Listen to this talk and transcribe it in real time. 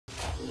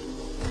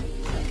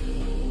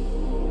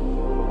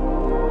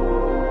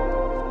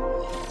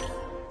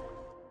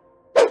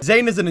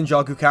Zane is a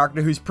Ninjago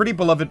character who's pretty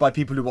beloved by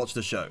people who watch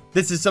the show.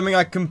 This is something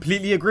I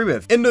completely agree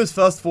with. In those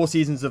first 4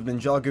 seasons of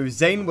Ninjago,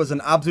 Zane was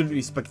an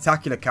absolutely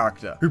spectacular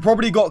character, who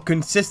probably got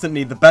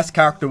consistently the best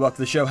character work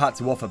the show had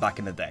to offer back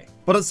in the day.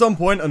 But at some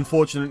point,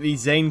 unfortunately,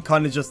 Zane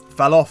kinda just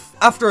fell off.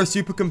 After a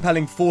super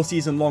compelling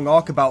 4-season long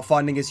arc about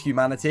finding his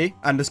humanity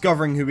and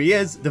discovering who he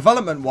is,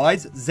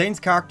 development-wise, Zane's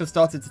character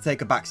started to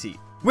take a backseat,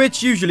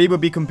 which usually would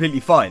be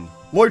completely fine.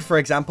 Lloyd, for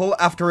example,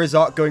 after his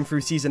arc going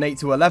through season 8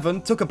 to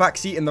 11, took a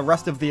backseat in the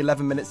rest of the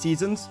 11-minute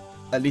seasons,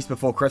 at least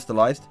before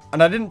Crystallized,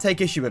 and I didn't take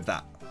issue with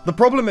that. The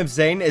problem with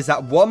Zane is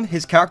that 1,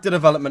 his character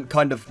development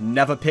kind of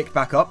never picked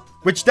back up,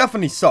 which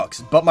definitely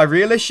sucks, but my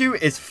real issue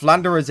is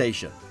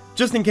Flanderization.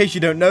 Just in case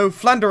you don't know,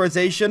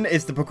 Flanderization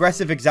is the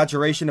progressive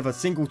exaggeration of a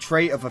single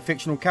trait of a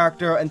fictional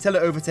character until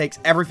it overtakes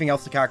everything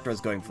else the character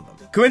has going for them.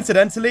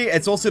 Coincidentally,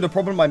 it's also the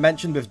problem I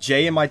mentioned with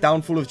Jay in my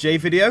Downfall of Zane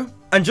video,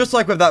 and just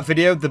like with that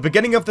video, the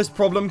beginning of this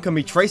problem can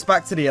be traced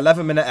back to the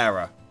 11-minute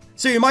era.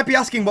 So you might be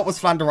asking what was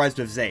Flanderized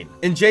with Zane.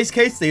 In Jay's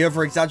case, they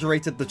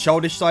over-exaggerated the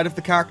childish side of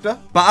the character,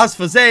 but as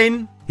for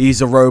Zane,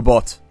 he's a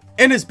robot.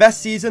 In his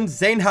best season,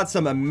 Zane had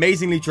some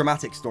amazingly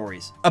dramatic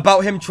stories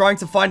about him trying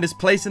to find his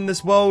place in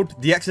this world,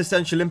 the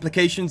existential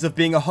implications of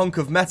being a hunk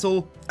of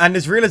metal, and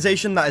his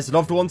realization that his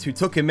loved ones who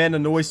took him in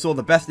and always saw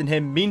the best in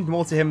him mean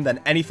more to him than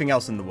anything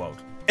else in the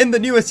world. In the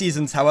newer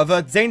seasons,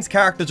 however, Zane's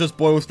character just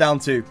boils down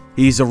to,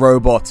 he's a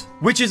robot,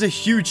 which is a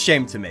huge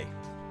shame to me,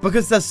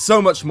 because there's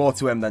so much more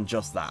to him than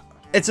just that.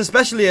 It's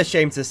especially a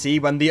shame to see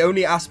when the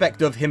only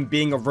aspect of him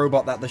being a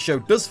robot that the show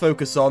does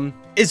focus on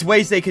is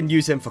ways they can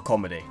use him for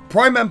comedy.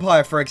 Prime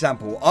Empire, for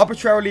example,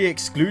 arbitrarily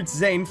excludes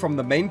Zane from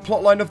the main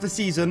plotline of the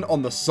season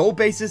on the sole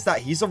basis that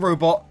he's a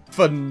robot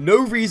for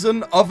no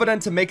reason other than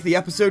to make the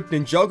episode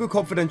Ninjago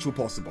Confidential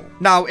possible.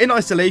 Now, in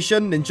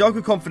isolation,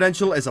 Ninjago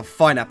Confidential is a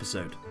fine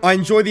episode. I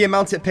enjoy the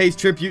amount it pays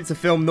tribute to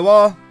film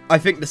noir. I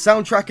think the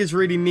soundtrack is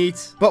really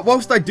neat, but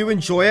whilst I do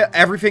enjoy it,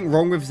 everything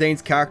wrong with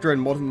Zane's character in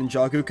Modern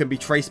Ninjago can be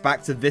traced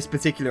back to this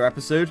particular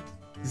episode.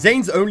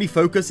 Zane's only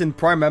focus in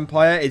Prime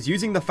Empire is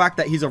using the fact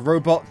that he's a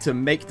robot to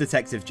make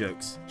detective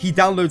jokes. He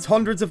downloads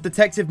hundreds of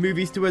detective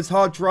movies to his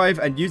hard drive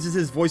and uses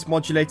his voice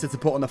modulator to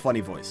put on a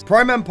funny voice.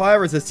 Prime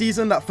Empire is a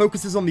season that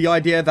focuses on the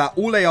idea that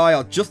all AI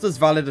are just as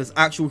valid as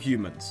actual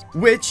humans,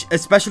 which,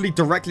 especially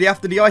directly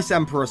after the Ice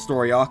Emperor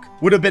story arc,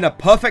 would have been a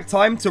perfect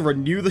time to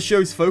renew the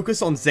show's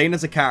focus on Zane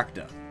as a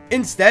character.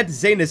 Instead,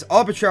 Zane is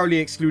arbitrarily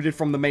excluded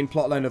from the main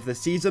plotline of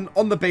this season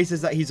on the basis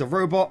that he's a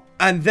robot,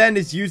 and then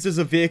is used as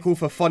a vehicle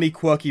for funny,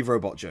 quirky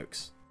robot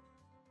jokes.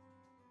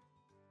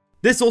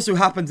 This also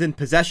happens in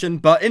Possession,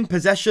 but in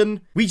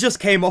Possession, we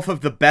just came off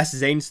of the best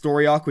Zane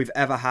story arc we've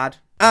ever had.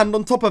 And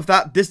on top of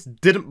that, this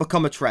didn't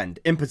become a trend.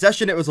 In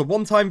Possession, it was a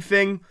one-time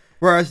thing,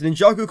 whereas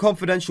Ninjago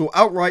Confidential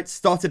outright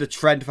started a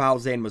trend for how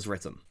Zane was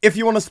written. If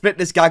you want to split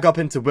this gag up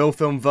into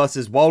Wilfilm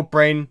versus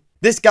Wildbrain,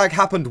 this gag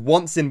happened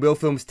once in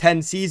Wilfilm's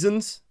 10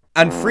 seasons,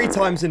 and 3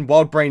 times in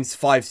Wildbrain's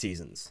 5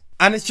 seasons.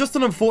 And it's just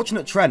an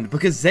unfortunate trend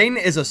because Zane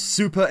is a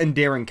super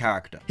endearing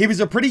character. He was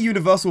a pretty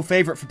universal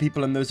favorite for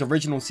people in those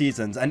original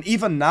seasons, and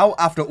even now,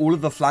 after all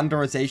of the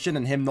Flanderization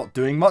and him not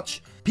doing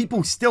much,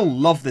 people still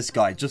love this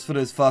guy just for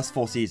those first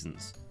 4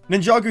 seasons.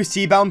 Ninjago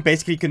Seabound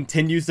basically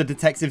continues the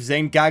Detective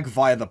Zane gag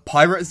via the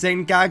Pirate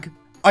Zane gag.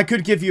 I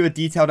could give you a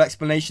detailed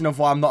explanation of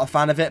why I'm not a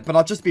fan of it, but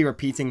I'll just be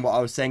repeating what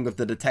I was saying with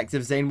the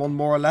Detective Zane one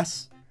more or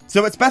less.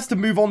 So it's best to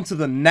move on to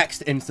the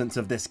next instance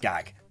of this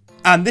gag.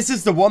 And this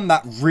is the one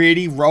that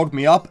really rolled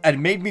me up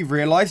and made me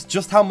realize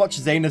just how much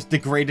Zane has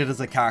degraded as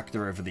a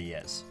character over the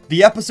years.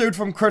 The episode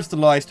from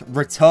Crystallized,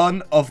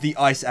 Return of the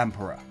Ice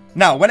Emperor.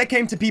 Now, when it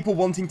came to people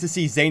wanting to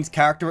see Zane's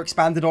character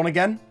expanded on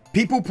again,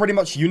 people pretty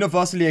much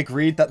universally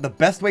agreed that the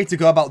best way to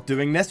go about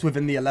doing this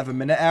within the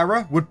 11-minute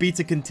era would be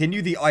to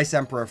continue the Ice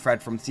Emperor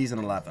thread from season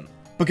 11.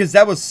 Because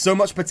there was so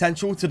much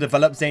potential to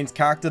develop Zane's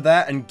character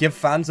there and give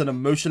fans an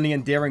emotionally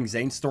endearing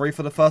Zane story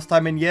for the first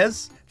time in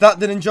years, that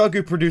the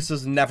Ninjago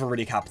producers never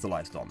really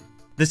capitalized on.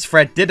 This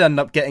thread did end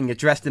up getting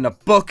addressed in a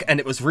book, and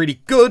it was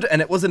really good,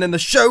 and it wasn't in the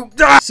show.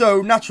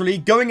 So naturally,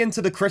 going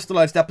into the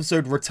Crystallized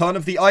episode Return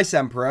of the Ice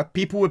Emperor,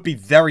 people would be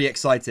very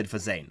excited for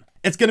Zane.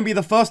 It's going to be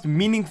the first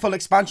meaningful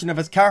expansion of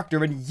his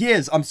character in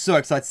years. I'm so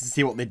excited to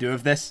see what they do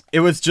with this. It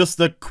was just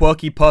the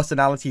quirky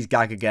personalities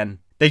gag again.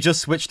 They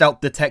just switched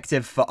out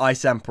Detective for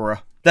Ice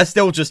Emperor. They're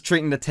still just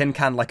treating the tin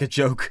can like a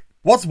joke.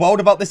 What's wild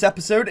about this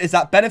episode is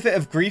that Benefit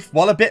of Grief,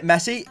 while a bit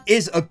messy,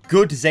 is a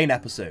good Zane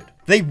episode.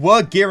 They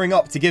were gearing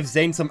up to give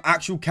Zane some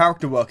actual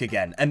character work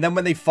again, and then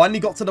when they finally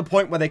got to the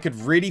point where they could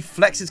really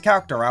flex his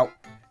character out,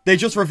 they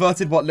just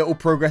reverted what little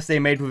progress they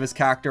made with his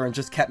character and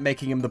just kept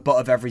making him the butt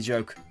of every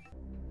joke.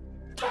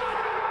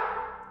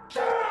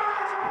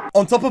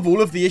 On top of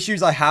all of the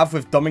issues I have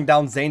with dumbing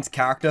down Zane's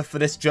character for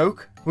this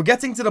joke, we're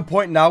getting to the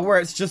point now where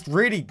it's just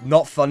really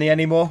not funny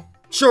anymore.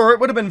 Sure, it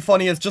would have been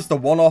funny as just a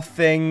one-off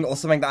thing, or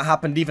something that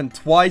happened even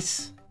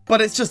twice,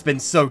 but it's just been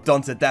so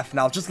done to death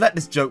now. Just let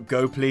this joke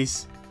go,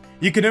 please.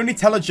 You can only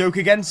tell a joke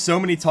again so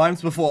many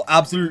times before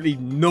absolutely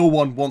no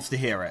one wants to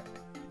hear it.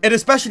 It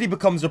especially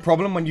becomes a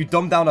problem when you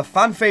dumb down a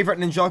fan-favorite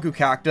Ninjago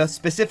character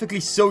specifically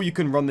so you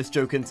can run this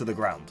joke into the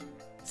ground.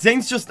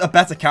 Zane's just a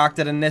better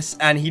character than this,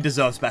 and he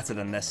deserves better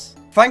than this.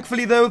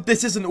 Thankfully though,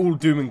 this isn't all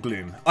doom and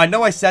gloom. I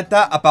know I said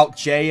that about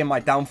Jay in my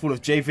Downfall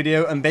of Jay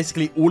video, and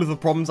basically all of the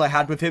problems I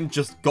had with him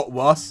just got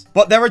worse.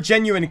 But there are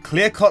genuine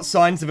clear-cut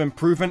signs of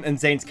improvement in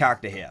Zane's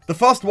character here. The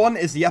first one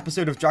is the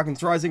episode of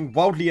Dragons Rising,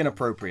 Wildly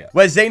Inappropriate,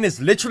 where Zane is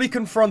literally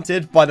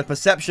confronted by the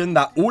perception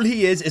that all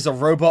he is a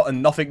robot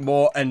and nothing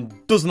more,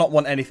 and does not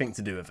want anything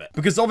to do with it.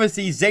 Because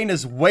obviously Zane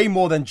is way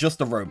more than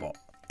just a robot.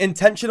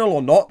 Intentional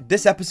or not,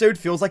 this episode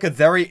feels like a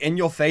very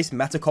in-your-face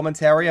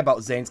meta-commentary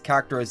about Zane's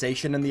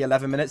characterization in the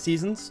 11-minute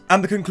seasons.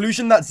 And the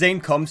conclusion that Zane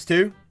comes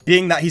to,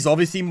 being that he's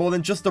obviously more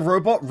than just a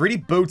robot, really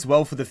bodes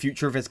well for the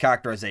future of his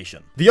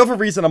characterization. The other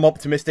reason I'm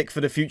optimistic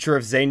for the future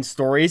of Zane's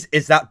stories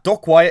is that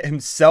Doc Wyatt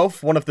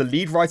himself, one of the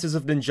lead writers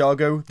of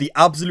Ninjago, the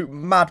absolute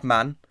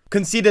madman,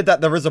 conceded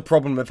that there is a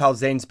problem with how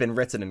Zane's been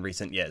written in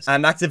recent years,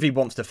 and actively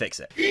wants to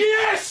fix it.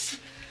 Yes!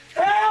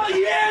 Hell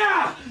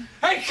yeah!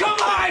 Hey, come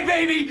on,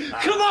 baby!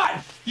 Come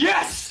on!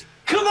 Yes!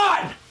 Come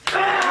on!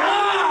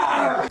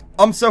 Ah!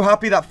 I'm so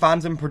happy that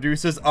fans and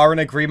producers are in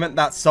agreement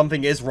that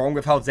something is wrong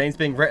with how Zane's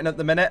being written at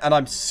the minute, and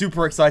I'm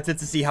super excited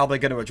to see how they're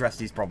going to address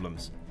these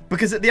problems.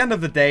 Because at the end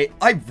of the day,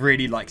 I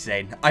really like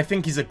Zane. I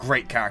think he's a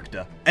great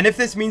character. And if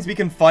this means we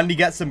can finally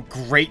get some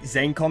great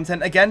Zane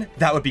content again,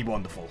 that would be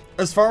wonderful.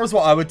 As far as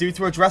what I would do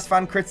to address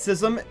fan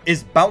criticism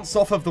is bounce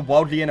off of the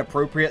wildly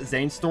inappropriate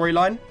Zane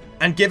storyline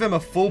and give him a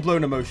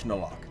full-blown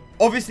emotional arc.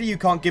 Obviously, you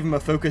can't give him a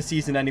focus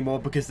season anymore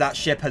because that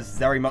ship has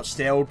very much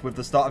sailed with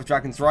the start of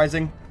Dragons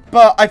Rising,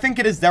 but I think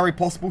it is very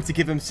possible to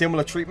give him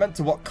similar treatment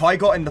to what Kai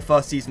got in the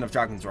first season of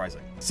Dragons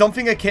Rising.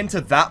 Something akin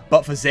to that,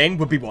 but for Zane,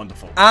 would be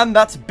wonderful. And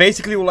that's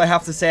basically all I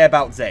have to say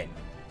about Zane.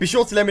 Be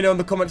sure to let me know in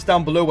the comments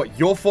down below what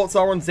your thoughts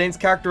are on Zane's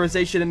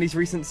characterization in these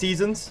recent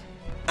seasons.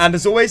 And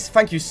as always,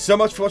 thank you so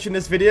much for watching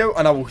this video,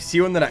 and I will see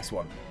you in the next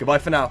one. Goodbye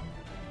for now.